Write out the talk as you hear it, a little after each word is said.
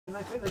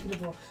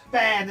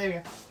Bam, there we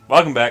go.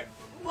 Welcome back.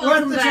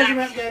 Welcome the treasure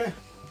map gator.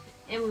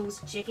 And we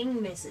was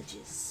checking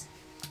messages.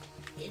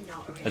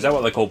 Is that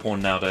what they call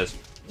porn nowadays?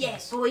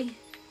 Yes, boy. You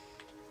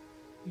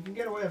can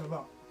get away with a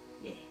lot.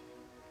 Yeah.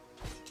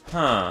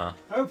 Huh.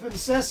 Open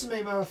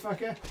sesame,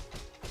 motherfucker.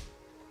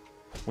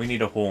 We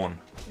need a horn.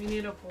 We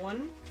need a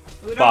horn?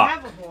 We don't Fuck.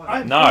 have a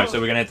horn.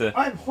 So we're gonna have to...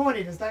 I'm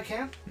horny, does that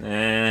count? Oh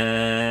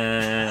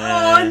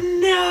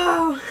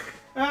no!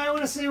 I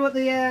want to see what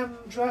the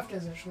draft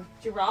is, actually.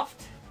 Giraffe?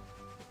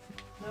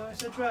 No, I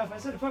said draft. I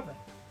said it properly.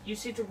 You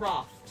said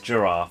giraffe.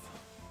 Giraffe.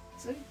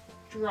 See?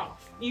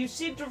 Giraffe. You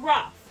said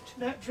giraffe.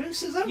 No, Drew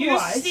says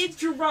otherwise. You said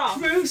giraffe.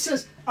 Drew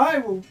says, I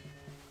will...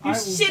 You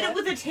said it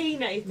with a T,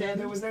 Nathan. No,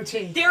 there was no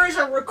T. There is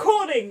a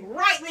recording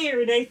right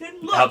there, Nathan.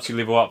 Look. Helps you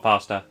level up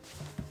faster.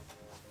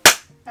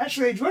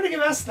 Actually, do you want to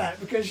give us that?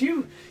 Because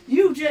you're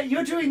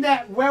doing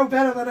that well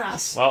better than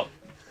us. Well...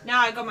 Now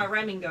I got my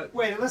ramming goat.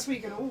 Wait, unless we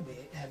can all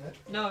have it.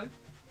 No.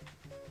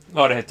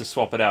 I'd have to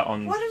swap it out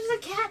on... What does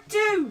the cat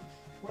do?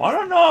 I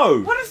don't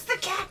know! What does the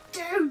cat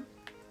do?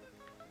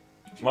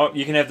 Well,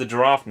 you can have the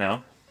giraffe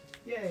now.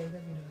 Yay, that'd be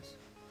nice.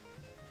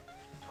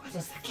 What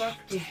does the cat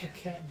do? The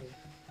cat do?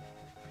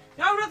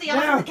 No, not the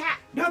elephant, the cat.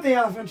 Not the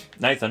elephant.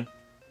 Nathan.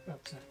 Oh,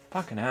 sorry.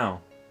 Fucking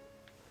hell.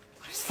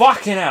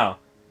 Fucking hell!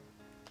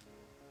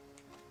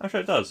 I'm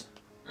sure it does.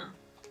 Oh.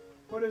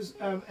 What does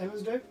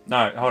Emma's do?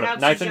 No, hold How it.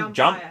 to Nathan,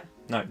 jump. higher.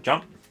 No,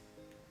 jump.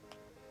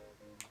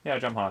 Yeah,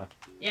 jump higher.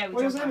 Yeah, we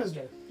What does jump Emma's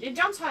higher. do? It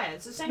jumps higher.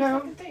 It's the same No,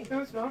 fucking thing. no,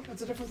 it's not.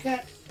 It's a different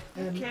cat.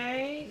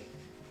 Okay.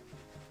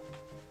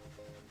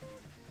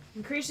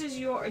 Increases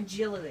your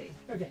agility.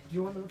 Okay, do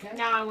you want the cat?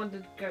 Now I want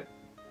to go.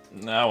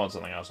 No, I want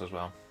something else as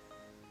well.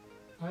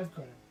 I've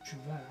got a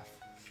giraffe.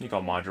 You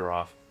got my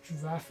giraffe.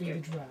 Giraffe the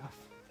giraffe.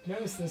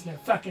 Notice there's no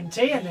fucking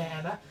T in there,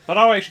 Emma. But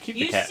I'll actually keep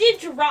You the cat. said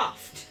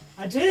giraffe.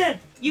 I did!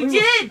 You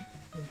did!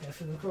 We'll go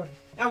for the recording.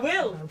 I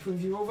will. I'll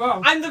prove you all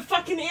wrong. I'm the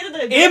fucking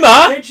editor.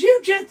 Emma! Did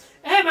you just...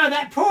 Emma,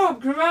 that poor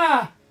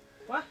giraffe!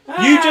 What?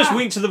 You just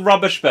went to the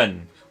rubbish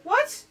bin.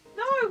 What?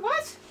 No,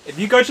 what? If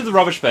you go to the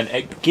rubbish bin,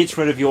 it gets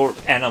rid of your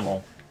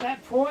animal.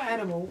 That poor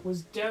animal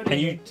was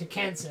donated to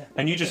cancer.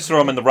 And you just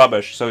throw him in the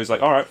rubbish, so he's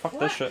like, alright, fuck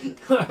this shit.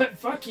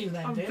 Fuck you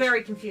then, I'm bitch.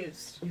 very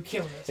confused. You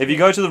killed it. If you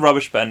go to the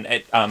rubbish bin,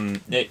 it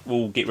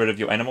will get rid of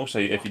your animal, so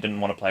if you didn't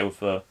want to play with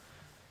the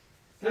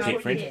Here's pet what you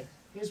friend. did.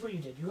 Here's what you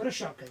did. You got a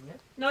shotgun, yeah?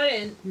 No, I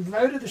didn't. You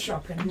loaded the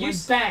shotgun, you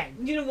went bang!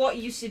 You know what?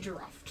 You said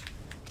giraffe.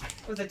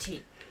 With a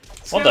T.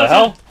 What the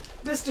hell?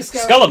 Mr.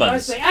 Skeleton, I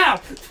Skeletons. say, ow!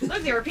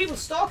 Look, there are people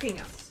stalking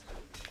us.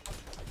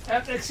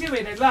 Excuse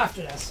me, they laughed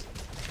at us.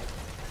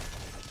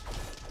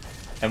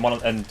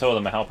 And two of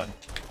them are helping.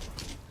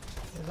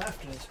 They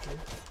laughed at us, Drew.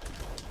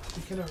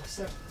 We cannot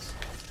accept this.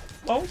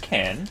 Well, we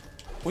can.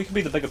 We can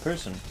be the bigger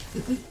person.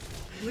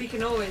 We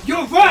can always...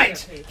 You're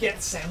right!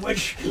 Get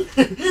sandwich.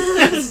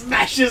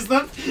 Smashes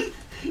them.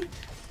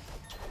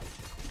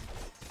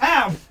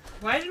 Ow!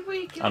 Why did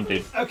we kill I'm them?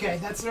 dead. Okay,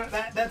 that's not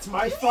that. That's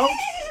my fault.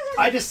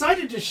 I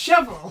decided to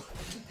shovel.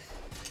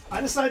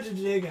 I decided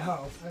to dig a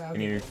hole.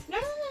 Can you... No,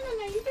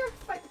 you don't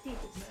fight the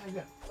people. I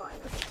got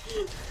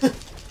Fine.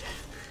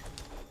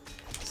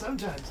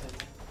 Sometimes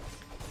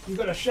you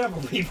gotta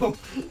shovel people.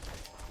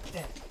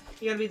 Yeah.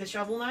 You gotta be the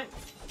shovel knight?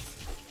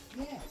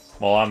 Yes.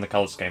 Well, I'm the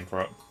colour scheme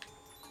for it.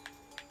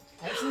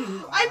 Actually,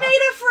 you I are.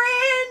 made a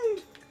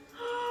friend!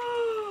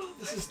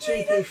 This is I too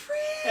made a big.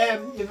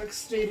 friend! You've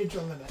exceeded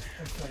your limit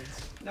of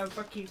friends. No,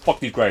 fuck you. Fuck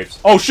these graves.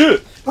 Oh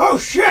shit! Oh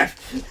shit!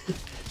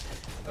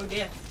 Oh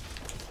dear.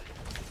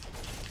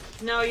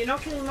 No, you're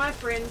not killing my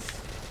friends.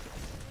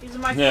 These are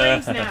my Yeah.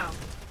 friends now.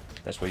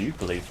 That's what you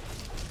believe.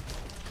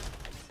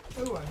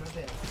 Oh, I'm not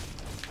there.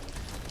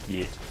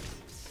 Yet.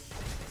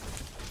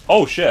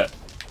 Oh shit.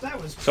 That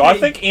was. So I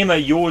pretty- think, Emma,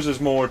 yours is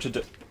more to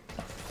do...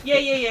 Yeah.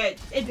 It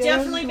Yeah,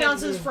 definitely that's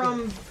bounces good.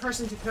 from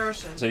person to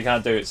person. So you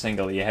can't do it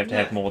singly, you have to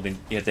have No. more than...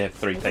 You have to have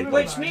 3 people.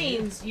 Which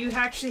means you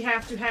actually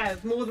have to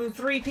have more than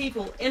 3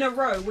 people in a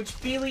row, which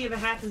barely ever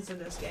happens in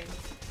this game.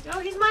 No,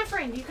 he's my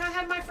friend. You can't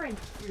have my friend.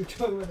 You were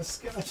talking about a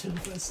skeleton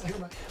for a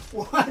second. Like,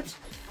 what?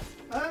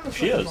 I was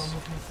She like, is. "Wrong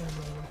with my thing,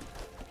 by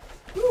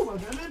the way." Ooh, well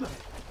done, Emma.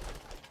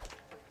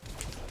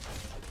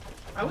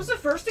 I was the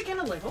first to get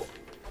a level.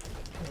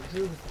 Oh,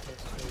 Drew was the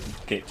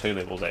first to Get 2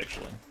 levels,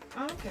 actually.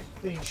 Oh, okay.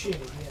 being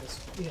cheated.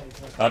 He had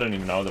I don't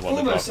even know what the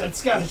almost top said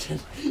skeleton.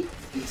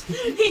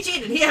 He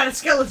cheated. He had a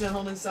skeleton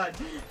on his side.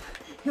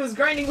 He was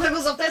grinding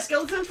levels off that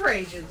skeleton for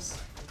ages.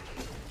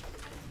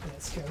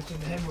 That skeleton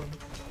to him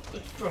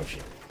was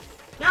bullshit.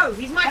 No,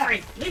 he's my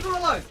friend. Leave him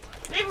alone.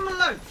 Leave him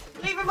alone.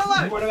 Leave him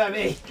alone. What about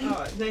me?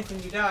 Oh,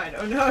 Nathan, you died.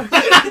 Oh no.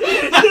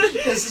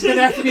 This is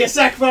gonna have to be a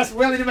sacrifice. We're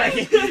willing to make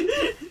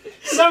it.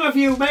 Some of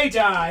you may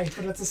die,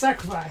 but it's a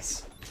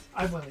sacrifice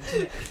I'm willing to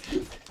make.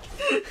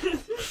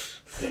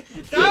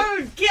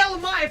 Don't kill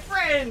my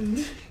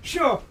friend.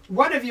 Sure,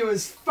 one of you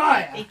is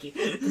fire. Thank you.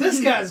 This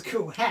guy's a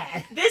cool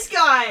hat. This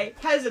guy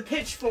has a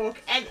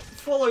pitchfork and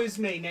follows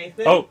me,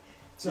 Nathan. Oh,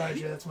 Sorry,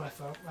 Drew, that's my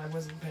fault. I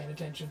wasn't paying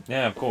attention.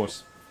 yeah, of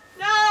course.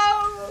 No.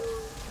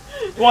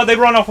 Why'd they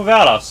run off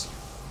without us?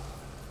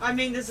 I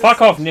mean, this is...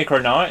 Fuck off,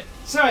 Necro Knight.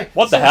 Sorry.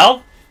 What the sorry.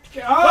 hell?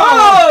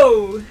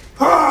 Oh!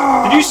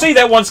 Oh! Did you see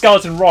that one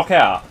skeleton rock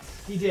out?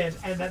 He did,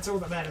 and that's all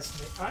that matters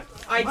to me.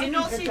 I did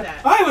not see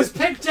that. I was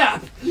picked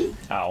up!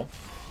 Ow.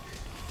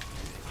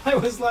 I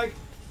was like,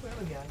 where are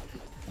we going?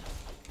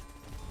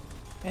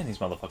 Man, these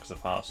motherfuckers are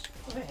fast.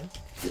 Oh, man.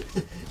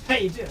 How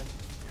you doing?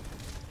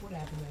 What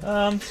happened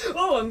there?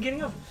 Oh, I'm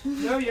getting up.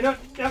 No, you're not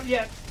up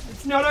yet.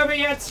 It's not over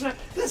yet. It's not.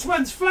 This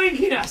one's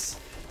flanking us.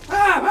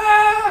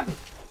 Ah!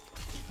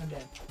 I'm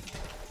dead.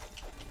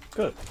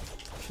 Good.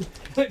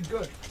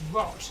 Good.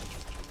 Rot.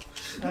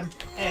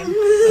 And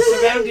the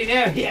surrounding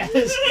area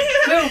is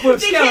filled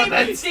with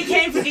skeletons. They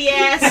came for the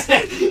ass.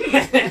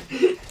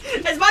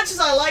 As much as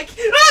I like.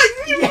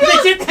 Yeah,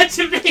 they did that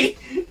to me.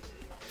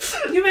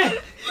 You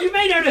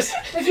may notice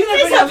if you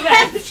look on your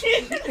left.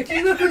 If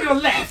you look on your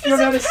left, you'll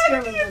notice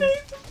skeletons.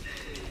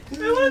 I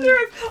wonder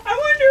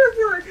if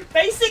we're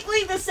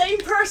basically the same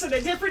person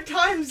at different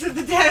times of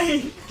the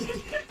day.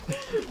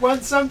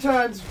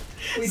 Sometimes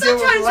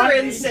we're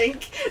in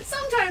sync.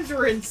 Sometimes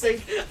we're in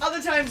sync.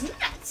 Other times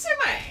not so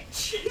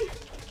much.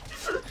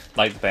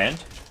 Like the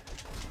band?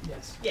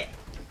 Yes. Yeah,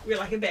 we're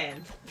like a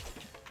band.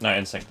 No,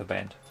 NSYNC, the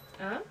band.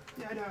 Huh?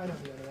 Yeah, I know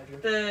that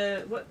joke.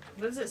 The what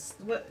is this?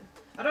 What?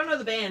 I don't know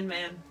the band,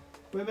 man.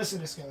 We're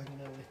missing a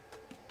skeleton, aren't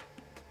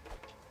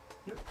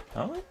we?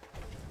 Are we?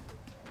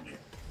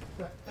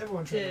 Right,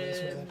 everyone try to do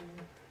this with it.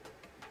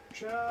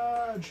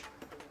 Charge!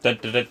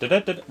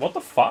 What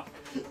the fuck?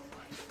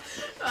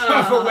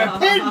 Powerful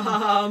weapon!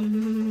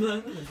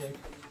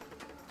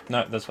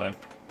 No, this way.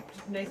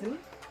 Nathan?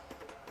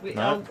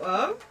 No.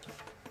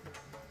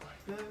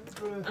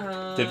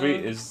 Did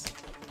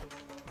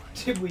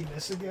we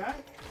miss a guy?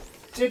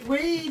 Did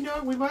we?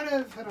 No, we might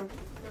have. I don't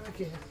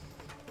care.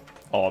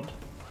 Odd.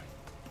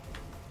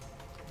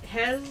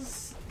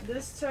 Has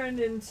this turned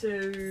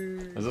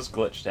into? Is this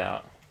glitched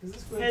out?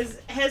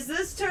 Has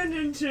this turned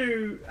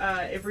into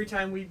every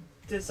time we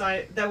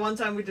decide? That one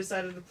time we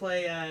decided to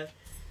play.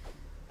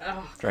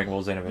 Dragon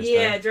Ball Xenoverse.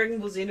 Yeah, Dragon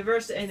Ball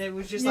Xenoverse, and it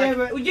was just like,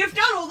 well, you've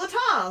done all the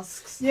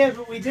tasks. Yeah,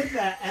 but we did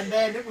that, and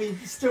then we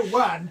still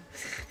won.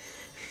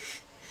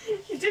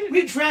 You didn't.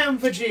 We drowned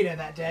Vegeta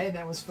that day, and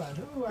that was fun.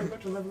 Oh, I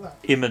got to level up.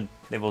 Emma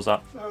levels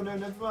up. Oh no,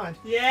 never mind.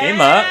 Yeah.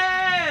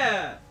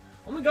 Emma.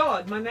 Oh my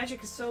god, my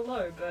magic is so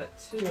low, but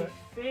to be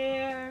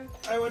fair,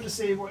 I want to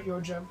see what your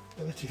jump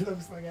ability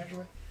looks like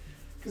actually,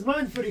 because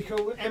mine's pretty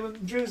cool. Emma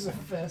Drew's the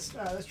first.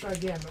 Let's try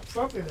again, but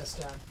properly this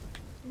time.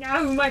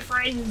 no, my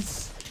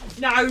friends.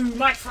 No,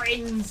 my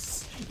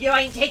friends! You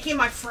ain't taking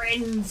my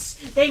friends!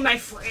 They my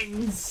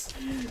friends!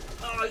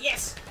 Oh,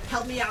 yes!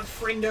 Help me out,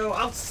 friendo!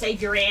 I'll save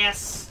your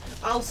ass!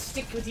 I'll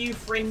stick with you,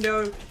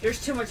 friendo!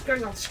 There's too much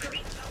going on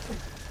screen, though!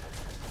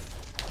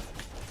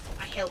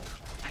 I help!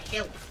 I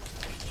help!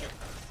 I help!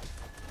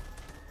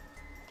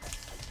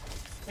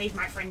 Leave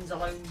my friends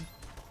alone!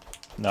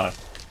 No.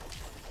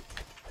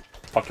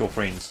 Fuck your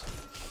friends.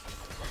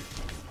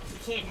 You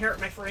can't hurt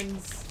my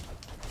friends!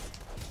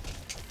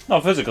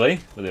 Not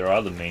physically, but there are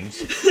other means.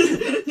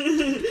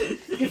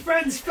 Your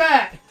friend's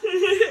fat!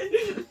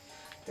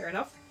 Fair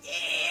enough.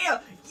 Yeah!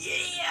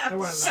 Yeah!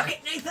 Suck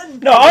it, Nathan!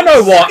 No, I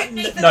know why.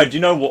 No, do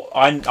you know what?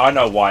 I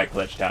know why it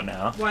glitched out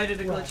now. Why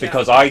did it glitch out?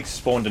 Because I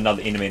spawned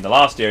another enemy in the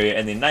last area,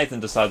 and then Nathan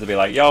decided to be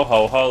like, yo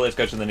ho ho, let's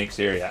go to the next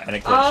area, and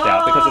it glitched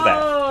out because of that.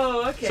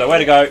 Oh, okay. So way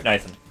to go,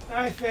 Nathan.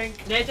 I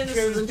think Nathan, this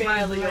Drew's is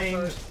entirely being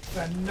your blamed fault.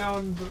 for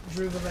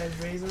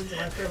non-Drew-related reasons, and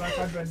I feel like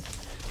I've been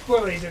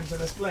bullied into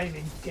this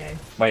blaming game.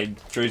 Wait,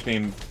 Drew's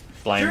been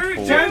blamed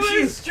for... Don't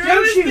you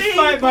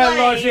fight my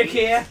logic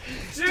here.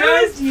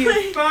 Don't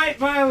you fight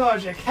my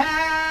logic. How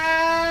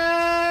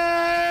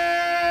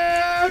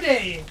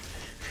dare you?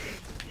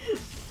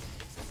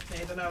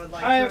 Nathan, I would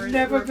like I to have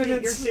never repeat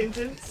been your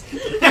sentence.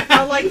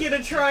 I'd like you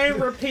to try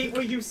and repeat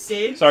what you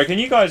said. Sorry, can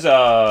you guys,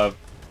 not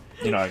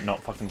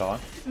fucking die?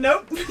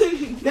 Nope.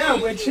 No,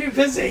 we're too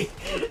busy.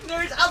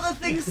 There's other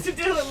things to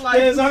do in life.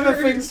 There's Drew.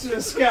 other things to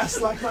discuss,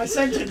 like my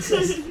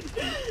sentences.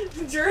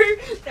 Drew,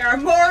 there are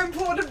more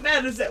important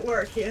matters at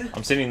work here.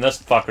 I'm sending this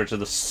fucker to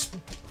the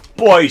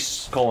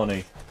spice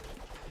colony.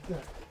 You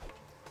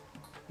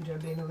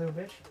don't being a little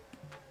bitch?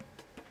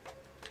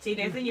 See,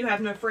 Nathan, you have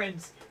no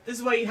friends. This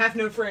is why you have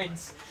no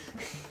friends.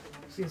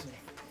 Excuse me.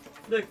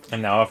 Look.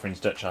 And now our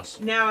friends ditch us.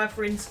 Now our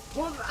friends...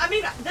 Well, I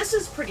mean, this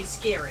is pretty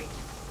scary.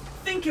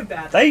 Think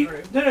about it,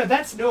 Drew. No,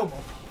 that's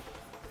normal.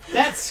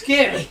 That's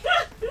scary.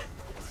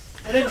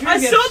 And then Drew I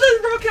saw the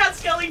rock-out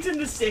skeleton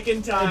the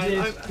second time. I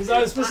did, because I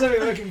was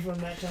specifically looking for him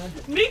that time.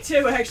 Me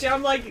too, actually.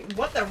 I'm like,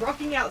 what, the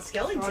rocking out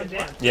skeleton? Oh,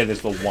 damn. Yeah,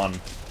 there's the one.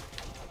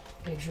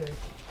 Hey, Drew.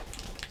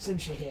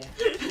 Since you're here.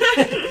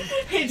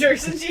 Hey, Drew,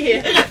 since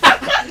you're here.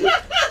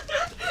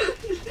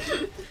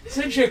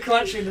 Since you're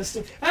clutching this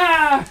stuff.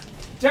 Ah!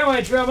 Don't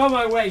worry, Drew, I'm on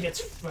my way.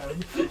 It's foam.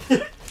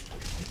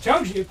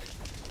 Told you.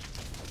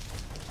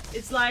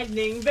 It's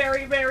lightning,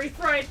 very, very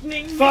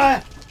frightening.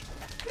 Fire!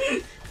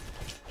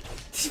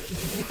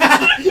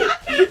 That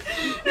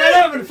would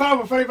have been far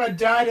more funny if I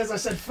died as I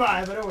said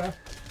fire, but oh well.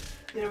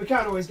 You know, we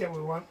can't always get what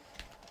we want.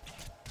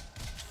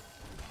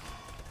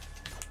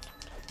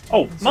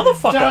 Oh,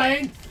 motherfucker!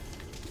 Dying!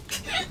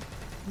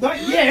 Not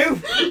you!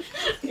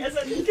 Yes,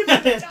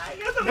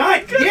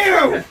 Not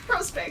you!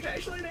 Prospect,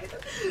 actually, Nathan.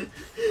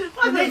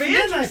 And That'd be Nathan,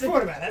 I interesting.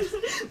 thought about it.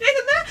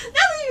 Nathan, now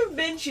that you've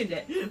mentioned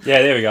it.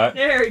 Yeah, there we go.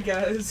 There he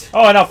goes.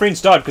 Oh, and our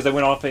friends died because they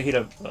went off ahead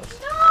of us.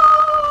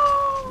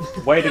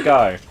 No! Way to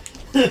go.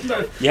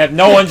 No. You have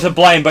no one to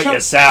blame but Top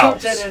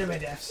yourselves. 10 anime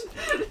deaths.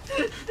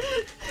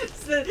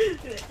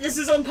 This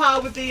is on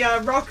par with the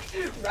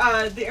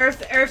the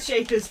earth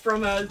shakers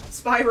from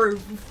Spyro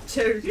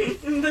 2.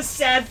 And the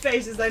sad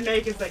faces they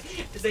make as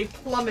they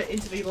plummet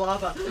into the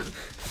lava.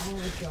 Oh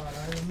my god,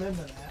 I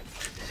remember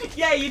that.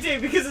 Yeah, you do,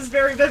 because it's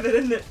very vivid,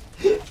 isn't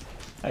it?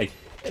 Hey,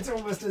 It's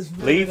almost as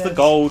vivid leave the as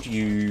gold,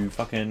 you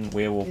fucking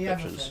werewolf the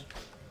other bitches. thing.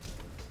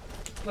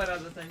 What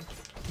other thing?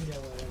 You know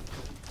what?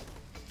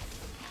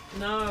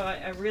 No,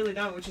 I really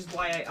don't, which is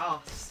why I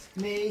asked.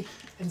 Me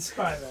and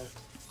Spyro.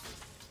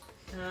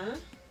 Huh?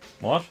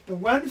 What? The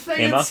one thing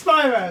Emma? in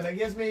Spyro that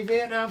gives me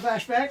Vietnam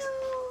flashbacks.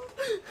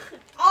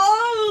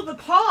 Oh, the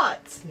pot!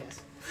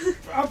 Yes.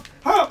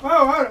 Hold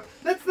on.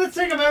 Let's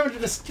take a moment to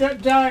just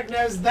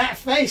diagnose that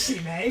face he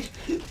made.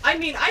 I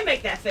mean, I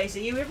make that face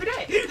at you every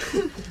day.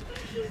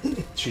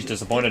 She's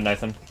disappointed,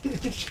 Nathan.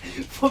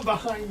 From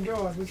behind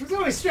doors, which was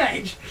always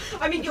strange.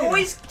 I mean, you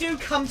always do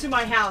come to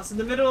my house in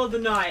the middle of the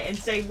night and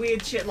say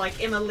weird shit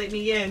like, Emma, let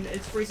me in.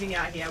 It's freezing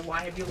out here.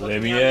 Why have you let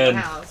Let me me out of in.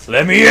 your house?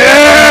 Let me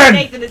in!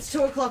 Nathan, it's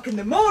 2 o'clock in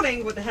the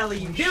morning. What the hell are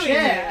you doing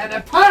Share an here?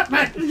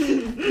 apartment!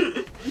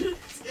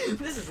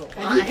 This is a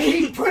And you lie.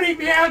 keep putting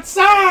me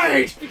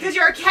outside! Because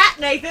you're a cat,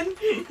 Nathan.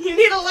 You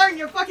need to learn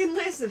your fucking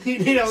lesson. You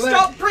need to learn.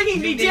 Stop bringing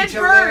You me need dead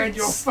to learn birds.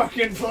 your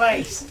fucking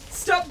place.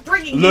 Stop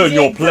bringing me Learn dead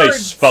your place,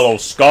 birds. fellow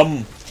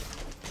scum.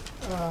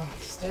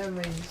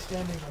 Stanley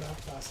got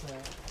up last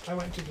night. I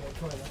went to the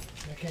toilet.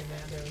 And I came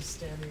out there and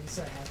Stanley was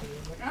so happy. He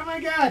was like, oh my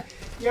god,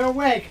 you're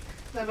awake.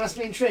 That must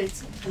mean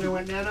treats. And I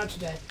went, no, not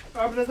today.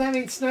 Oh, but does that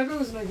mean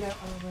snuggles? And I go,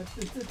 oh,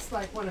 but it's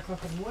like 1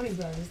 o'clock in the morning,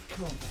 bro.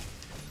 Come on, man.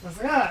 I was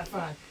like, ah,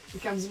 fine. He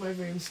comes in my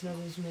room,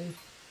 snuggles me.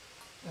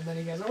 And then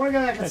he goes, I want to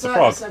go back It's a outside. I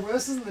frog. said, well,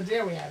 this isn't the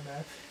deal we had, bro.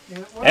 He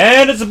went, "What?"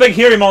 And it's a big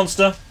hairy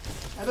monster.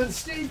 And then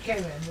Steve came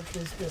in, which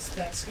was just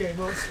that scary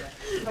monster.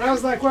 And I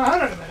was like, well,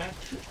 hold on a minute.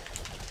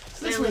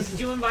 This Stanley, was... did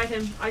you invite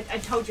him? I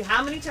told you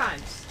how many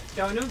times.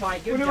 Don't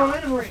invite your What dog I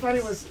made it more funny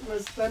friends.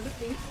 was that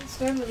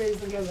Stanley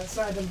leaves and goes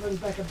outside and brings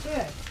back a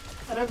bed.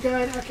 And I'm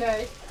going,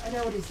 okay, I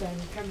know what he's saying.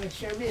 He's coming to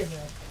show me a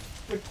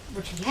bed.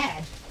 Which he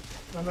had.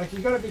 And I'm like, you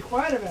got to be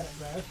quiet about it,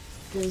 bro.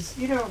 Because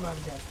you know what Mum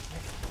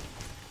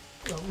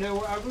does. Like,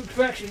 well,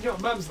 no, actually, you know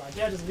what Mum's like.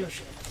 Dad doesn't give a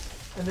shit.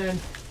 And then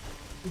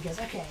he goes,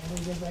 okay. And then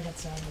he goes back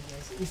outside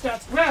and he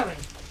starts growling.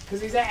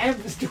 Because he's at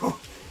Amber's door.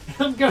 And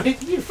I'm going,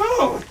 you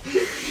fool!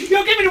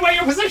 You're giving away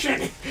your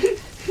position!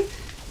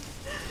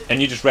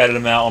 And you just ratted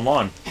him out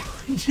online.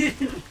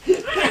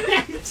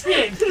 I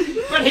did,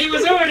 but he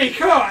was already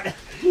caught.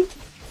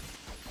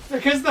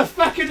 Because the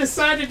fucker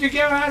decided to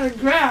go out and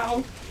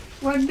growl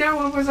when no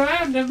one was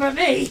around him but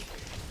me.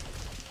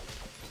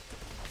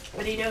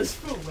 And he knows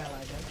full well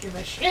I don't give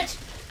a shit.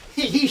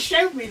 He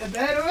showed me the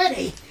bird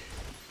already.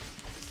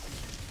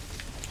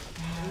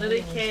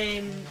 Lily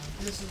came.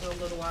 This was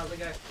a little while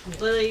ago.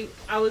 Lily,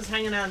 I was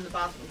hanging out in the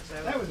bathroom.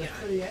 So, That was a you know,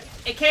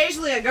 pretty...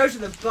 occasionally I go to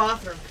the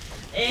bathroom.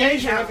 Occasionally,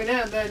 Anyhow, every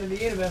now and then in the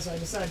universe, I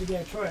decide to go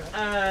to the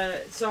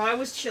toilet. so I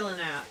was chilling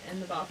out in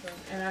the bathroom,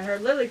 and I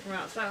heard Lily from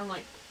outside. I'm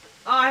like,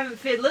 oh, I haven't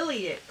fed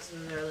Lily yet, 'cause it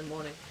was in the early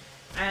morning.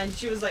 And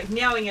she was like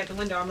meowing at the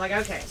window. I'm like,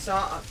 okay, so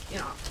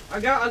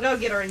I'll go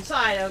get her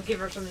inside. I'll give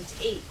her something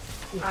to eat.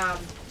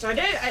 So I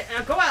do.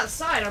 I go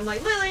outside. I'm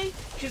like, Lily.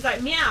 She's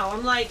like, meow.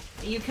 I'm like,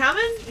 are you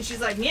coming? And she's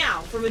like,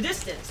 meow from a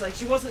distance. Like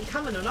she wasn't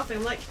coming or nothing.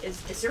 I'm like, is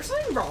there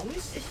something wrong?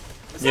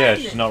 What's Yeah,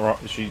 happening? she's not wrong.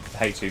 She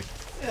hates you.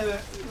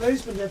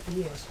 Lily's been dead for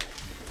years.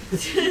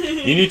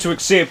 You need to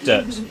accept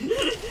it.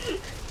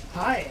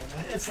 Hi,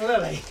 Emma. It's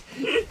Lily.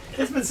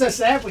 It's been so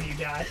sad when you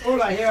died.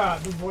 All I hear are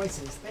the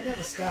voices. They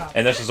never stop.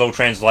 And this is all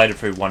translated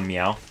through one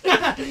meow.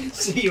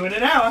 See you in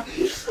an hour.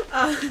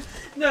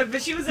 No,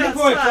 but she was Good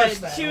boy, outside. push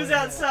that. She was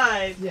Yeah.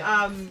 outside,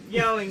 Yeah.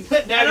 yelling. Now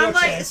And you're I'm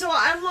like, okay. so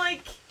I'm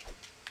like,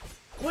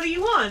 what do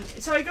you want?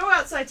 So I go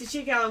outside to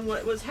check out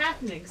what was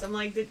happening. Cause I'm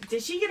like,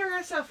 did she get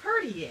herself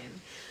hurt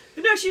again?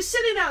 But no, she was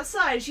sitting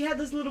outside. She had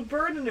this little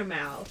bird in her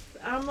mouth.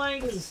 And I'm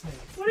like, Where's the snail?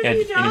 what have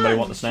Yeah, you done? anybody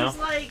want the snail? She's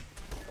like,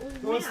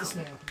 Who wants meow. the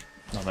snail?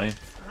 Not me.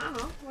 I don't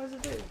know. What does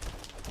it do?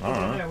 I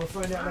don't know. We'll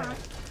find out later.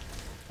 Alright.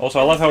 Also,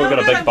 I love how we've got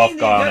a No, big I buff mean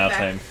the guy on our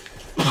good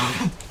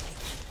team.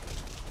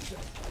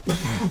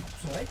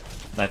 Sorry?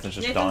 Nathan's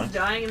just Nathan's dying.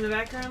 dying in the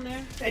background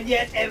there. And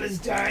yet Emma's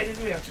died in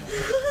real time.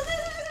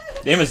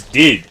 Emma's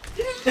dead.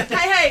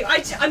 hey,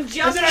 I'm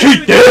just Isn't it- She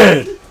you.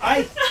 dead!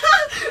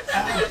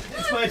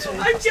 It's my turn.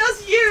 I'm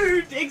just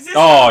you existing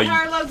Oh, in a you-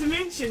 parallel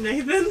dimension,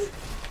 Nathan.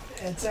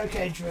 It's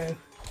okay, Drew.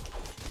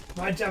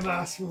 My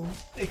dumbass will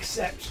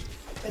accept.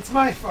 It's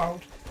my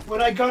fault.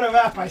 When I got her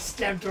up, I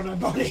stamped on her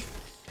body.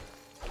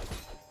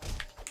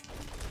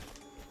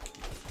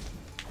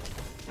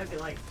 I'd be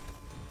like,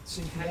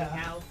 See, having yeah.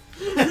 hell.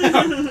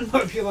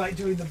 Hope you like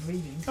doing the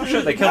bleeding. Oh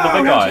shit, they killed No, the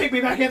big don't guy. take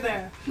me back in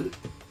there. No,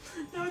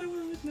 I don't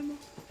want to live no more.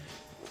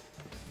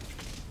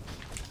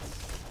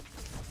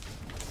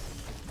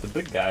 The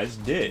big guy's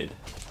dead.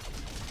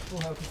 Full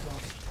health is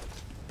lost.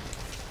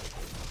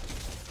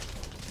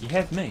 You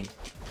have me.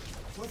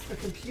 What's the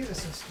computer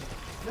system?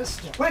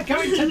 Mister. We're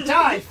going to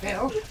die,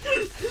 Phil!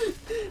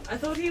 I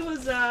thought he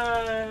was, He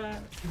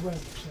won't,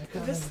 actually. I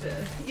can't Vista.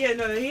 remember. Yeah,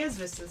 no, he is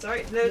Vista,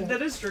 sorry. Yeah.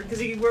 That is true, because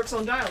he works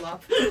on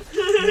dial-up.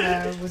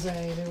 There was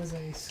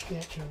a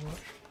sketch I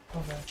watched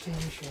of a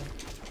TV show,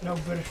 an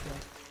old British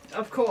one.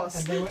 Of course.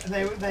 And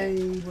they were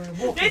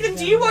walking. Nathan, do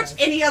down you the watch road.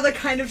 any other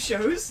kind of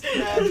shows?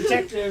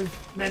 Detective,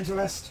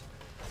 mentalist.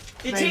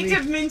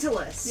 Detective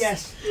Mentalist.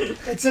 Yes,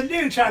 it's a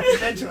new type of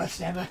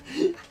mentalist, Emma.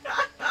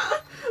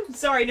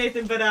 Sorry,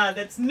 Nathan, but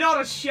that's not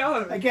a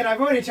show. Again,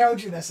 I've already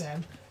told you this,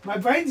 Em. My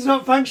brain's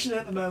not functioning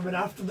at the moment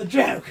after the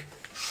joke.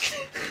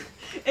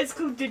 It's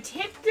called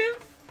Detective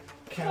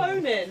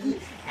Conan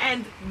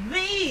and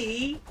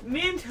the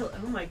Mental.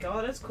 Oh my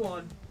god, it's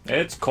corn.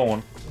 It's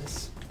corn.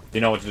 Yes. Do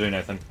you know what to do,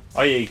 Nathan?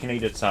 Oh yeah, you can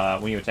eat it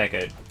when you attack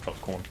it. Drop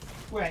corn.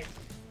 Wait.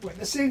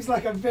 This seems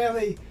like a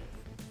very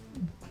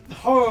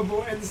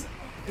horrible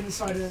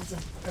inside its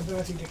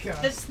ability to kill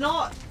us.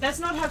 That's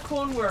not how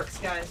corn works,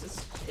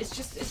 guys.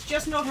 It's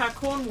just not how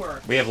corn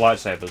works. We have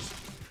lightsabers.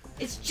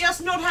 It's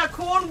just not how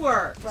corn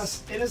works.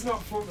 Plus, it is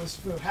not faultless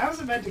food. How is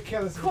it meant to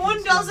kill us? if Corn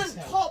it's not doesn't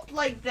itself? pop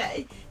like that.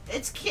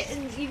 It's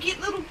kittens. You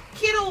get little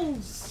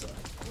kittles.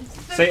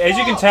 See, as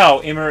you can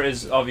tell, Emma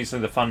is obviously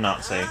the fun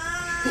Nazi.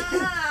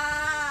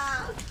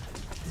 Ah.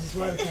 This is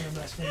why we kind of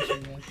must finish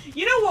it, man.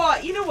 You know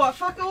what? You know what?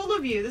 Fuck all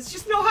of you. That's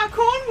just not how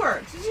corn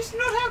works. It's just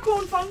not how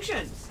corn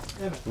functions.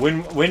 Emma.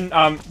 When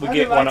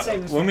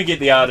lightsabers we get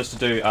the artist to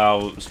do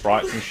our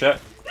sprites and shit,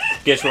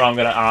 guess what I'm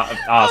gonna ask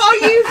Oh,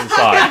 you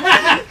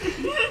inside?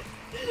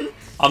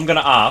 I'm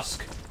gonna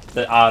ask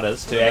the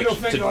artist to Little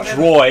actually finger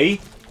on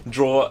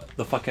draw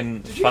the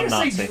fucking Did you fun just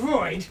Nazi. say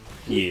droid?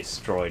 Yes,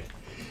 droid.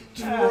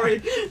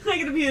 Droid. I'm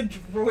gonna be a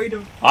droid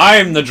of.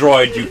 I'm the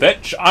droid, you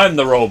bitch. I'm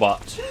the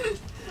robot.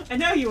 I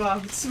know you are,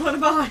 but so what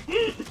am I?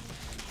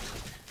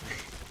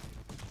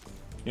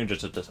 You're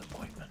just a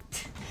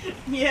disappointment.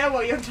 Yeah,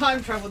 well, your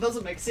time travel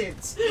doesn't make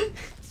sense.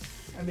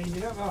 I mean,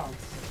 you're not wrong.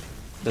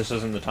 This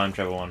isn't the time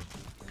travel one.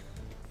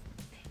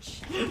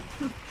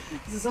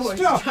 This is always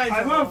Stop! time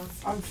travel.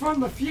 I'm from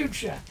the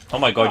future. Oh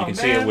my god, Oh, you can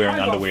see man, her wearing I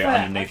got underwear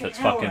fat underneath like its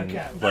an hour fucking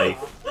ago. leg.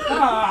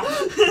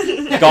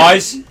 Ah!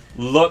 Guys,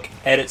 look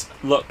at its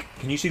look.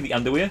 Can you see the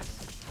underwear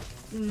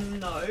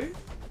No.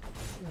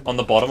 on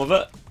the bottom of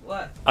it,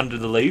 What? under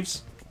the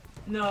leaves?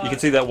 No. You can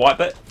see that white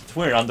bit. It's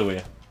wearing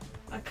underwear.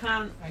 I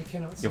can't. I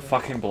cannot see You're it.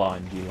 fucking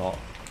blind, you lot.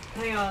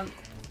 Hang on.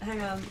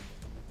 Hang on.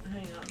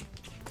 Hang on.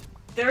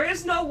 There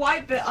is no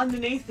white bit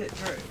underneath it,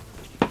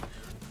 Drew.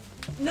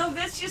 No,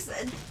 that's just.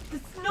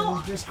 It's not.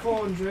 It's just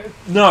corn, Drew.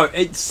 No,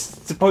 it's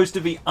supposed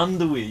to be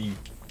underwear. You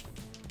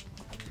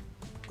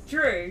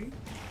Drew,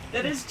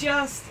 that is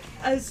just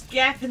a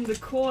gap in the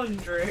corn,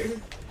 Drew.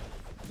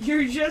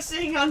 You're just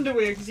seeing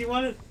underwear because you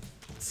want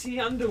to see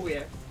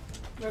underwear.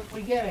 Look,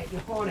 we get it.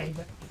 You're horny,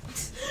 but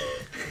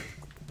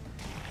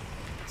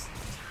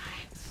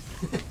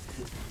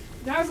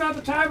now's not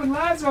the time when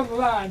lives are on the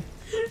line.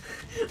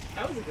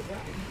 That was a good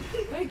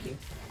line. Thank you.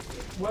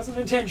 It wasn't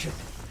intentional.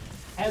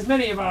 As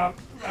many of our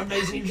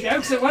amazing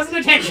jokes, it wasn't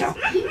intentional.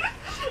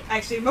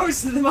 Actually,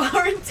 most of them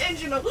are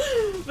intentional,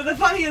 but the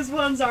funniest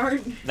ones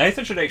aren't.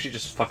 Nathan should actually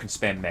just fucking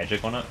spam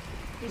magic on it.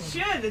 You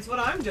should. That's what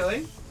I'm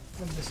doing.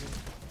 I'm missing.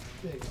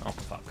 There you go. Oh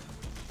fuck.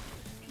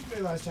 Just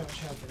realised how much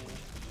help it is.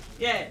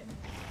 Yeah.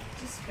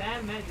 Just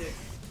spam magic.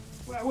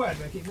 Well, word,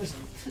 I keep missing.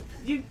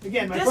 You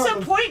Again, my problem.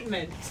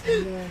 disappointment.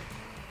 Yeah.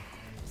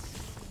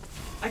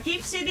 I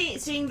keep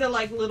seeing the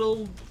like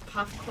little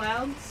puff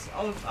clouds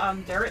of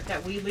dirt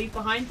that we leave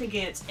behind,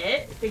 thinking it's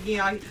it.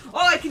 Thinking I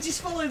can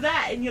just follow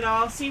that, and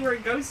I'll see where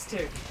it goes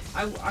to.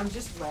 I'm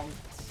just wrong.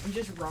 I'm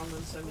just wrong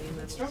on so many It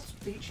levels. stops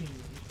beaching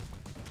you.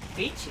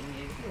 Beaching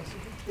you. Yes,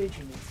 it keeps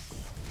beaching you.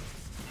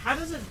 How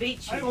does it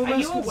beach I you? Are almost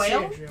you a can see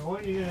whale? it, Drew. I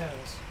want you to know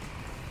this.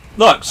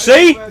 Look,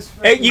 see? almost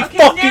You Okay,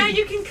 fucking now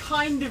you can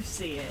kind of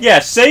see it. yeah,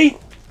 see?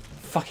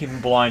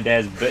 Fucking blind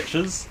ass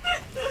bitches.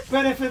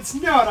 But if it's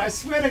not, I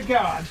swear to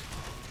God.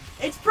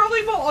 It's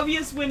probably more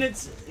obvious when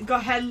it's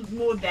had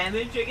more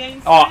damage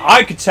against Oh, it.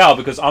 I could tell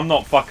because I'm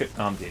not fucking.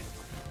 I'm dead.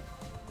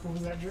 What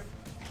was that, Drew?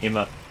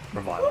 Emma,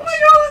 revive Oh us. my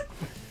god!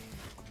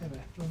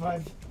 Anyway,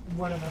 revive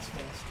one of us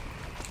first.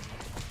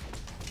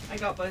 I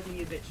got both of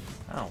you bitches.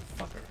 Oh,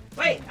 fucker.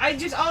 Wait,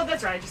 oh,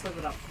 that's right, I just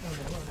leveled up.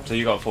 Okay, well done. So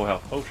you got full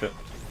health. Oh shit.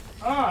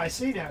 Oh, I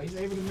see now. He's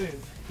able to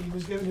move. He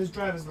was given his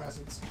driver's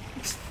license.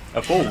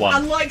 A full one.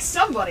 Unlike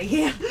somebody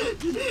here.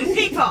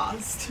 He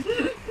passed.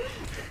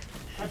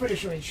 I'm pretty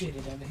sure he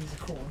cheated, and he's a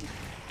corn.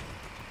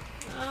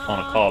 On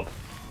a cob.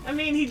 I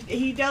mean,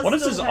 he does What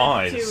is still his have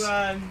eyes?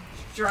 to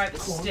drive a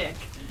Corn. stick.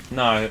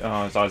 No,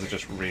 his eyes are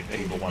just red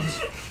evil ones.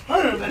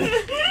 Hold on a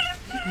minute.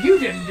 You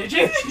didn't, did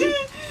you?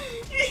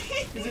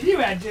 Because if you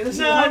had to, this is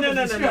a No, whole no, no,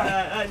 no, different no,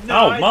 story. no.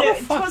 Oh, It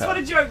motherfucker. was what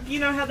a joke. You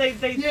know how they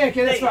Yeah,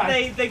 okay, that's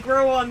fine. they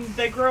grow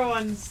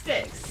on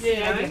sticks.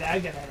 Yeah, you know? I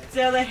get that.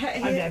 So they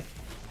I'm dead.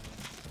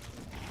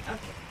 Okay,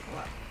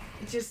 well,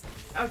 just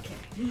okay.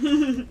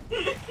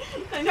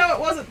 I know it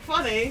wasn't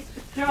funny.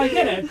 No, I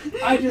get it.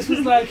 I just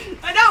was like,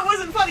 I know it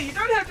wasn't funny. You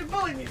don't have to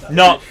bully me though.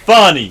 Not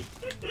funny.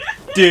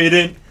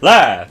 Didn't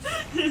laugh.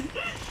 you're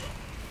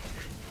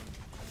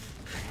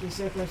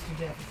so close to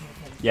death. It's not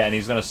funny. Yeah, and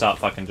he's gonna start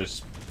fucking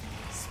just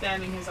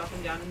Spamming his up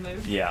and down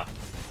move. yeah.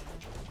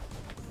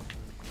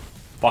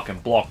 Fucking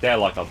block there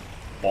like a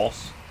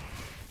boss.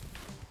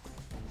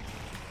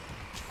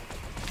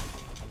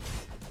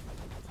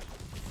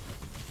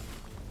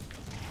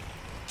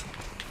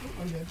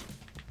 I'm good.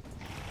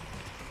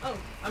 Oh,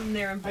 I'm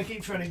near him. I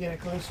keep trying to get it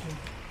close to him.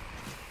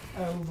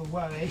 Oh, the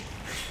way.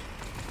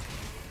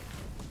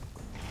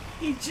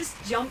 He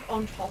just jumped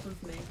on top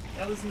of me.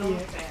 That was not Yeah.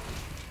 fair.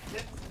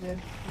 Yep,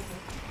 dead.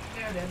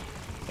 Yeah, dead.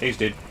 He's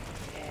dead.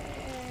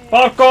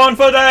 Popcorn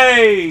for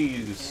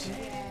days!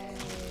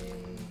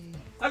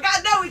 Oh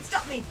god, no, it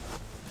stopped me!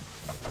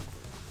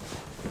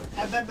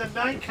 And then the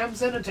knight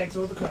comes in and takes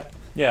all the credit.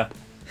 Yeah.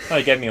 Oh,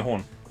 he gave me a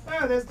horn.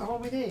 Oh, there's the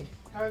horn we need.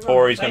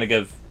 Or he's gonna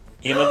give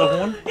Emma the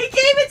horn. He gave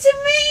it to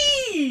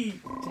me!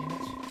 Damn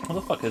it. What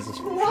the fuck is this?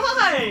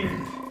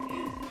 Why?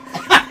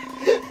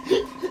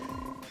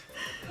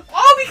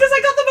 Oh, because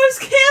I got the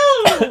most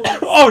kills!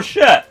 Oh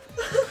shit!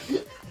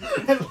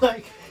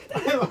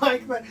 I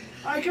like that.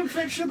 I can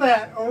picture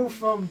that all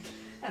from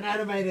an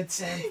animated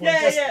standpoint.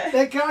 Yeah, Just yeah.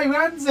 That guy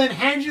runs and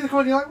hands you the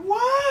coin. You're like,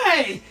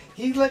 why?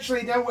 He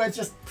literally nowhere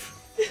just.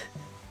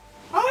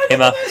 Oh, I got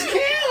Emma. those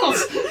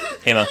kills.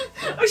 Emma.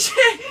 Oh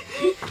shit!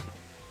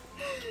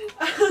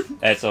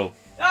 That's all.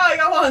 Oh, I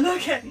got one,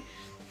 okay.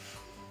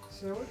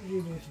 So what did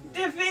you do?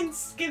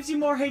 Defense gives you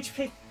more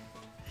HP.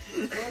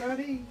 It's what I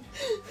need.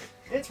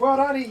 It's what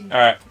I need.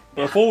 Alright.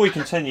 Before we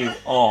continue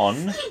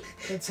on.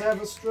 Let's have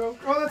a stroke.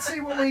 Oh, let's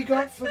see what we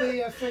got for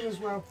the thing as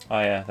well. Oh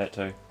yeah, that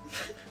too.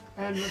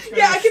 And let's go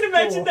Yeah, to I can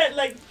imagine store. that,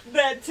 like,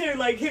 that too,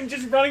 like, him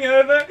just running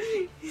over.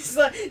 He's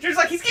like,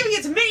 he's giving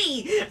it to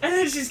me! And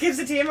then she just gives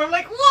it to him, I'm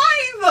like,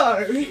 why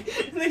though?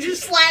 And then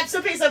just slaps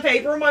a piece of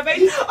paper on my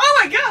face. Oh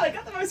my god, I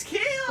got the most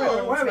kills!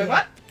 Wait, why are we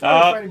what?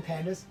 fighting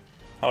pandas?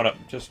 Hold up,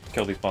 just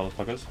kill these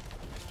motherfuckers.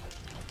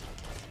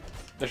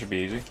 That should be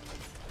easy.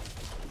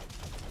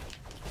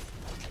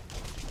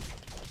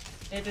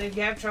 If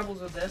you have troubles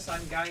with this,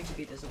 I'm going to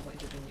be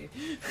disappointed in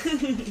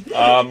you.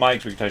 My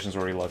expectations are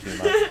already low for you,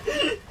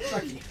 mate.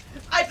 Fuck you.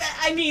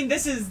 I mean,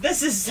 this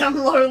is some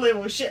low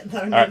level shit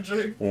though, not Alright.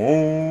 true.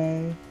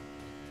 Ooh,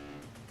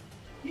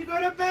 You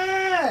got a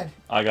bird.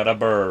 I got a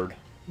bird.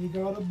 You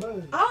got a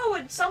bird. Oh,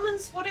 it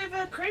summons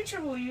whatever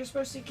creature you're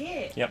supposed to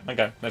get. Yep,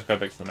 okay, let's go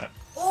back to the map.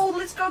 Oh,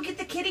 let's go get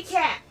the kitty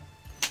cat.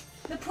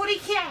 The putty We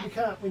cat.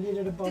 can't. We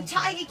needed a bomb. The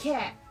tiger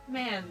cat.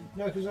 Man.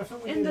 No, because I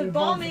thought we In needed the a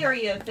bomb for that.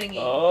 area thingy.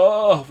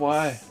 Oh,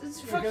 why? It's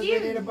fuck Because we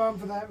need a you. bomb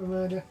for that,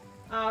 reminder.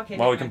 Oh, okay.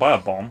 Well, we never can mind. buy a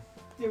bomb.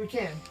 Yeah, we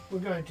can. We're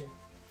going to.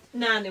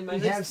 Nah, never We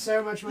mind. have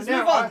so much money. let's No,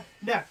 move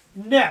on.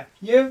 no.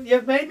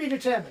 You've made me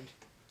determined.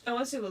 I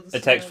want to see what this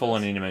Attacks is.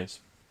 fallen enemies.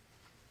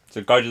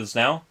 So go to this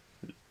now.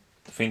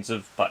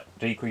 Defensive, but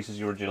decreases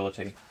your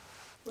agility.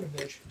 What a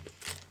bitch.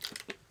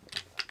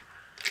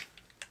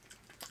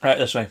 Alright,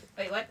 this way.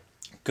 Wait, what?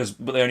 Because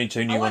the only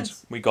two new Oh, ones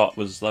once. we got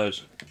was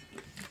those.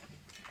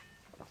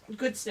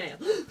 Good snail.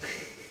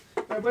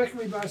 Right, where can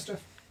we buy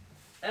stuff?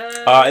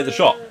 At the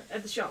shop.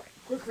 At the shop.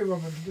 Quickly,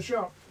 woman, to the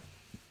shop.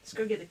 Let's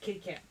go get the kitty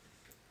cat.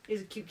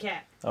 He's a cute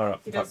cat. Alright.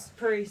 He does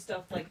purry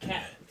stuff like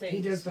cat things.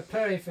 He does the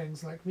purry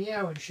things like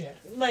meow and shit.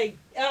 Like,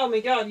 oh my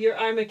god,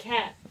 I'm a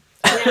cat.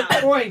 Now.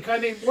 Oink, I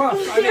mean, what?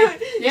 I mean,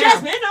 yeah.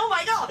 Jasmine, oh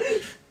my god!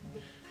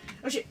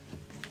 Oh shit.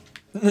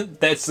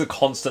 That's the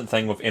constant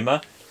thing with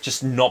Emma.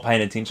 Just not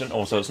paying attention.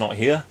 Also, it's not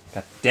here.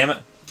 God damn it.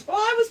 Well,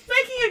 I was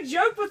making a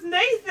joke with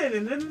Nathan,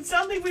 and then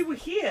suddenly we were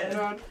here. Hold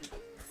on.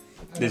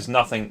 There's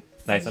nothing,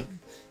 Nathan.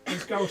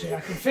 There's gold here,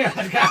 I can feel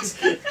it, guys.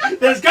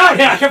 There's gold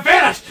here, I can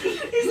feel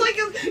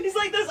it! He's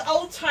like those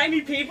old timey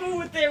people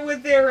with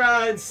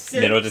their sits.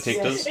 Metal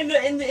detectors.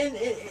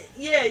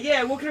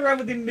 Yeah, walking around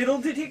with their metal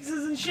detectors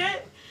and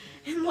shit,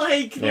 and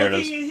like There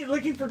it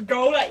looking for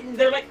gold. And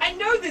they're like, I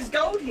know there's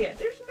gold here.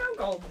 There's no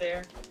gold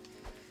there.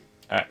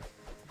 Alright.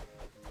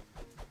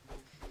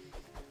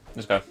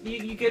 Let's go.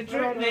 You good,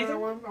 Hold on, Nathan? I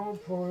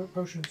want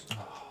potions.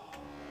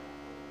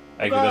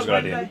 Actually, Go that's a good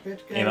on, idea.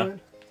 Bit Emma. going.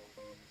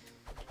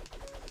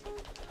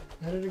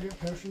 How did I get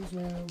potions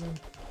now?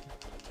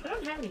 I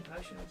don't have any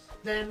potions.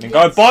 Then Then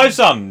go buy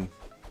some!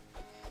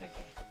 Okay.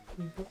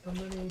 we put the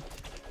money.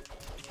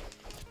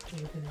 So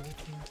we can have it.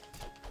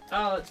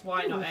 Oh, it's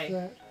Y, not What's A.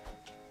 that?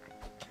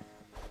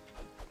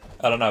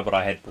 I don't know, but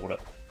I had bought it.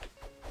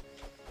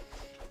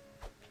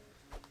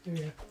 There we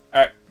go.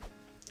 Alright.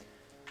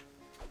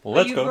 Well,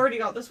 let's You've go. already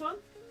got this one?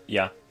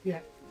 Yeah. Yeah.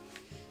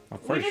 I'm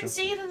We pretty didn't sure.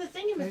 see it in the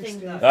Thanks, thing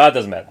Dave. though. It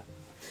doesn't matter.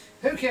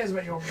 Who cares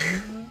about your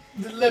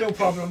little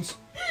problems?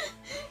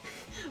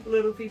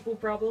 Little people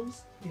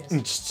problems. Yes.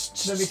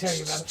 Let me tell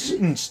you about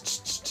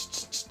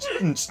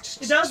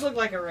It does look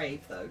like a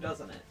rave though,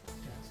 doesn't it?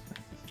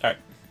 Alright.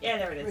 Yeah,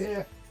 there it is.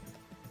 Yeah.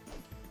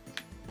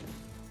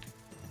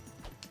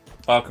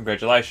 Oh,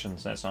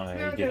 congratulations. That's not how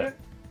No, you get it.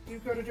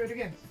 You've got to do it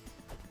again.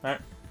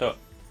 Alright, do it.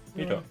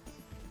 You do it.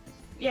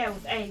 Yeah,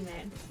 with A,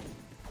 man.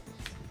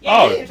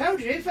 Oh. Yeah, I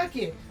told you, fuck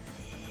you.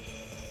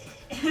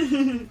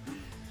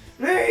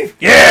 Leave!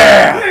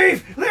 Yeah!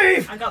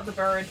 Leave! I got the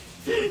bird.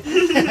 We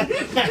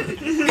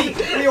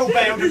all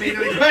bailed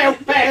immediately.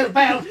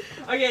 Bail!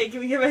 Okay, can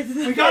we get back to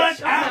the We got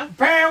it! Out!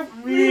 Bail!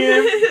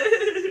 Yeah.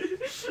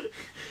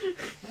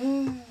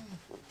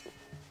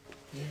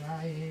 Here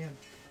I am.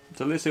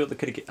 So let's see what the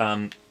kitty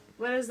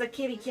What does the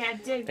kitty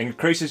cat do?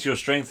 increases your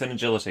strength and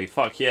agility.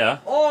 Fuck yeah.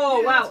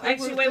 Oh, Yeah, wow. that's what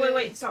Actually, we're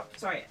wait. doing. Stop.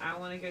 Sorry, I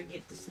want to go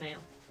get the snail.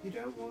 You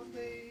don't want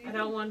the... I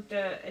don't want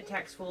the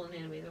attacks fallen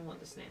enemies. I want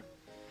the snail.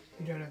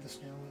 You don't have the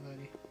snail,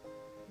 lady.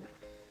 No.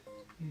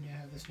 You now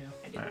have the snail.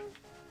 I do. Alright.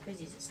 Because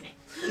he's a snail.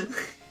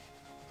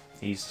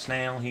 He's a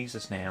snail, he's a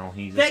snail,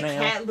 he's a That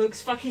snail. cat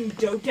looks fucking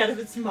doped out of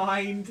its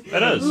mind.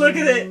 It is. Look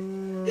at it.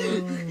 Mm.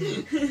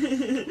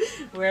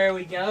 Where are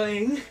we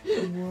going?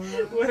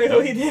 What? What are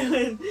we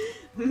doing?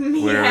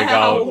 Where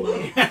are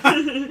we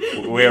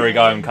Meow. Where are we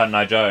going, Cutting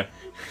Eye Joe?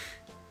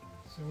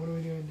 So what are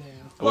we doing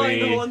now? Flying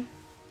the We horn.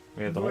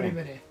 had the What horn. a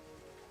minute.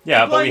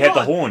 Yeah, but we Flying had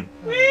the horn.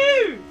 horn.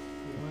 Woo!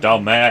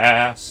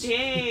 Dumbass.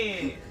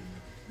 Yeah.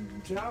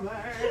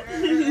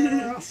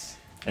 Dumbass.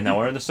 And now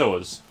we're in the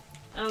sewers.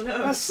 Oh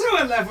no. A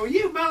sewer level,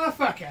 you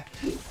motherfucker!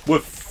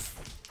 With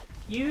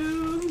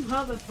You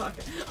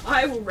motherfucker.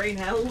 I will rain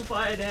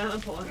hellfire down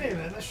upon Wait a you.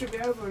 minute, that should be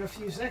over in a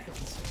few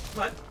seconds.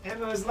 What?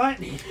 Emma's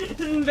lightning.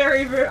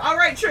 Very, very.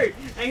 Alright, true.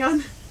 Hang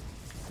on.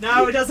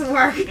 No, it doesn't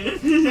work.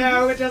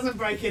 No, it doesn't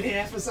break in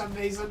here for some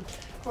reason.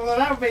 Although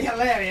that would be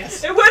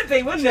hilarious. It would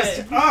be, wouldn't Just,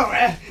 it?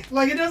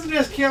 like it doesn't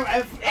just kill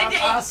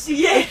us,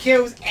 yeah. it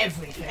kills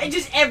everything. And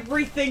just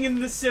everything in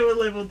the sewer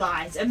level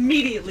dies.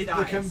 Immediately The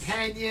dies.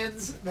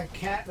 companions, the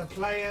cat, the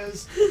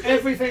players,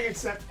 everything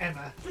except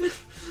Emma.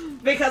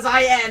 Because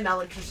I am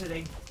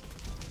electricity.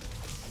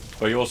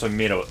 But you also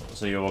metal,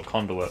 so you're a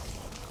conduit.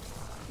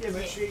 Yeah,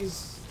 but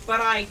she's... But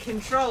I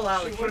control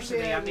wouldn't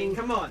electricity. be I mean, able-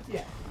 come on.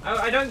 Yeah,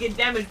 I don't get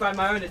damaged by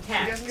my own she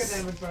attacks. doesn't get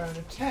damaged by an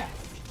attack.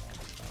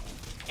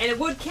 And it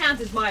would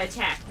count as my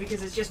attack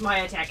because it's just my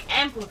attack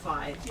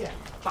amplified Yeah,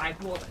 by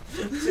water.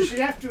 so she'd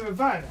have to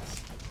revive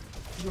us.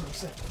 Is what I'm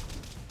saying.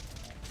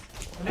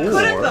 And Or-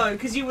 Couldn't though,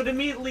 because you would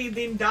immediately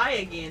then die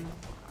again.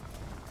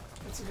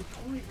 that's a good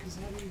point, because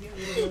how do you get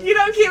rid of You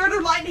don't get rid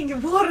of lightning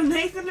and water,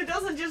 Nathan. It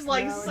doesn't just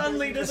like No, it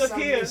suddenly doesn't just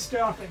disappear. suddenly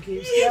stop and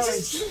keeps You going.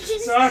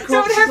 just- So our so it would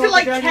have to corpses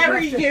like don't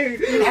carry have to-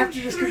 you. You'd have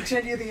to just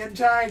continue the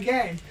entire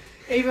game,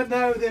 even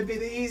though they'd be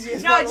the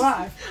easiest No, one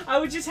alive. I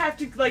would just have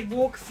to like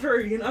walk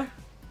through, you know,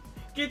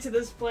 get to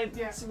this point,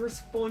 Yeah.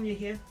 respawn you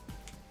here.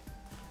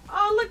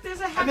 Oh look,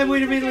 there's a happy And then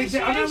we'd immediately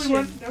negotiation.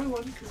 no, we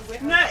wouldn't, because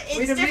we'd No, it's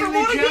we'd different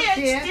immediately water jump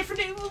here. It's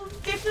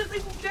definitely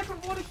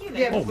different water here.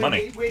 Yeah, Then. but Oh,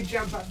 money. we'd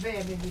jump up there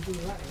and then we'd do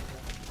that.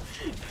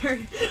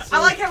 I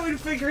like how we'd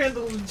figure out the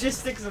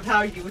logistics of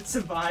how you would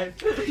survive.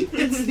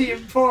 It's the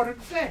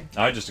important thing.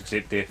 I just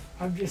accept death.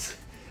 I'm just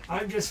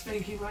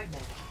thinking like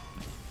that.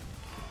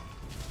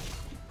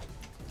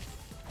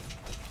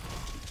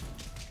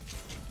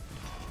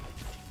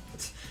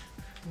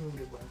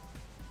 Really well.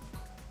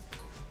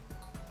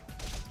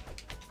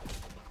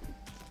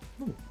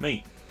 Ooh,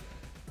 meat.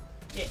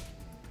 Yeah.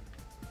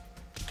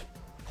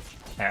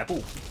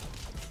 Apple.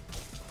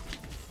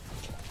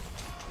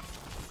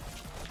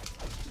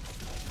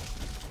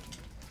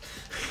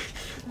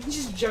 I'm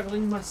just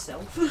juggling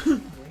myself.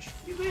 Wish.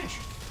 You wish.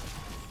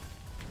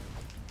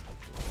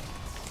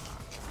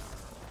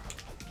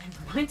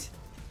 Never mind.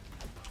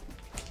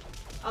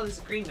 Oh, there's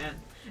a green man.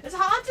 It's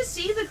hard to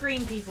see the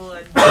green people.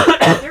 And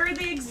they're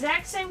the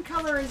exact same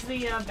color as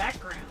the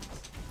background.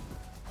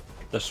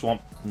 The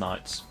Swamp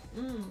Knights.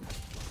 Mm.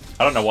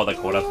 I don't know what they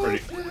called it.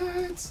 Pretty.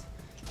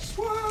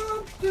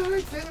 Swamp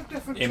Knights. They look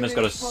different to Emma's the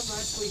got a Swamp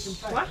Knights we can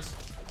play. What?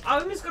 Oh,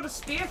 Emma's got a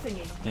spear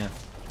thingy. Yeah.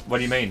 What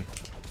do you mean?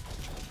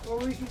 Well,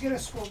 we can get a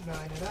Swamp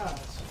Knight at ours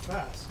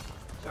first.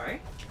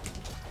 Sorry.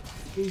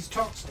 He's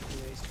toxic,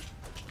 at least.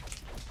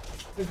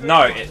 The green No.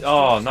 one It, is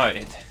oh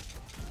toxic. no.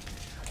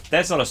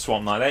 That's not a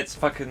Swamp Knight. That's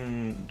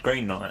fucking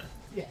Green Knight.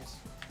 Yes.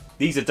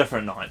 These are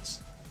different knights.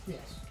 Yes.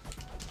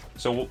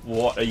 So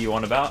what are you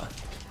on about?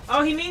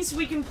 Oh, he means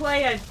we can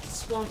play a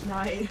swamp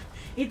knight.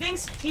 He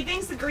thinks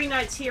the green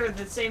knights here are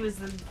the same as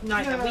the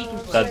knight that we can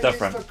I'm play. They're saying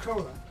different. It's the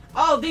colour.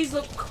 Oh, these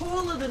look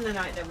cooler than the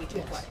knight that we can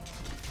Yes.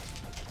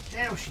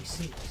 play. Now she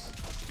sees.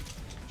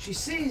 She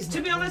sees.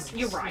 To be not honest, once.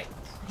 you're right.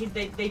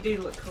 They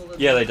do look cooler.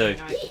 Yeah, than they the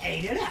do. Green He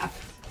ate it up.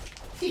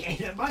 He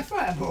ate up my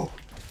fireball.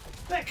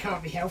 That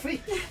can't be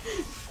healthy.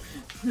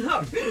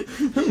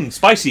 Knight.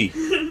 Spicy.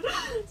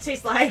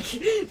 Tastes like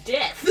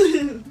death.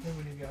 Then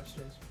we need to go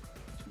upstairs.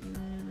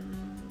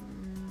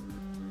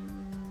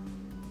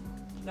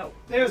 No.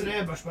 There was an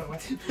ambush, by the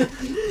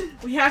way.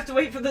 We have to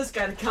wait for this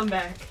guy to come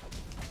back.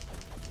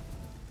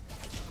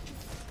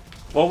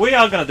 What we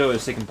are going to do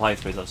is second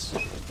playthrough this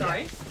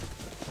Sorry.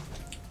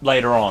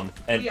 later on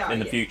We are, in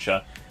the yeah.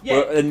 future.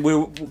 Yeah.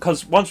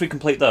 Because once we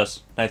complete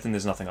this, Nathan,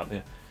 there's nothing up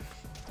there.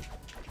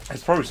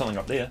 There's probably something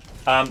up there.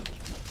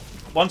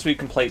 Once we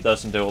complete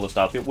this and do all the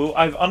stuff,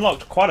 I've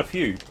unlocked quite a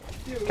few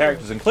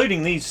characters,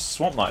 including these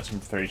Swamp Knights. I'm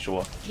pretty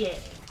sure. Yeah.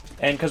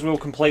 And because we'll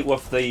complete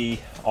with the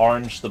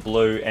orange, the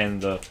blue, and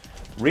the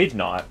red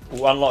knight,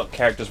 we'll unlock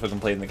characters for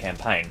completing the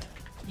campaign.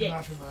 Yeah.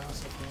 Laughing my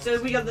ass off.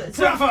 So we got the.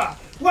 So Brother,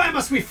 why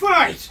must we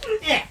fight?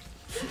 Yeah.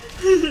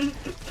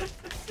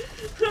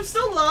 I'm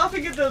still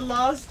laughing at the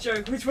last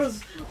joke, which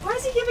was, why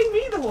is he giving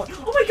me the horn?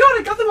 Oh my god,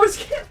 I got the most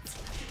kills!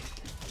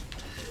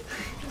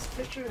 Just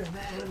picture it in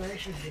that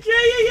animation. Just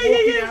Yeah.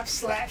 walking up,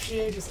 slaps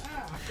you, just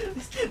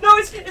No,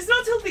 it's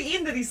not till the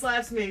end that he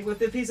slaps me with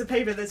the piece of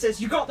paper that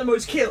says, you got the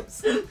most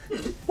kills.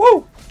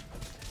 Woo!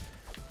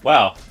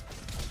 Wow.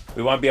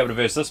 We won't be able to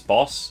verse this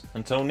boss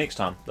until next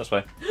time. This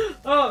way.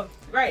 Oh,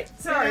 right.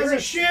 Sorry. There's a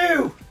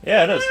shoe.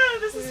 Yeah, it is.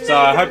 This is So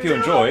I me. hope you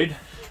enjoyed.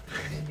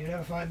 And then you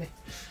never find me.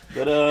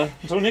 But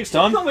until next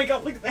time. Oh my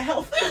god, look at the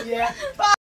health. Yeah. Bye.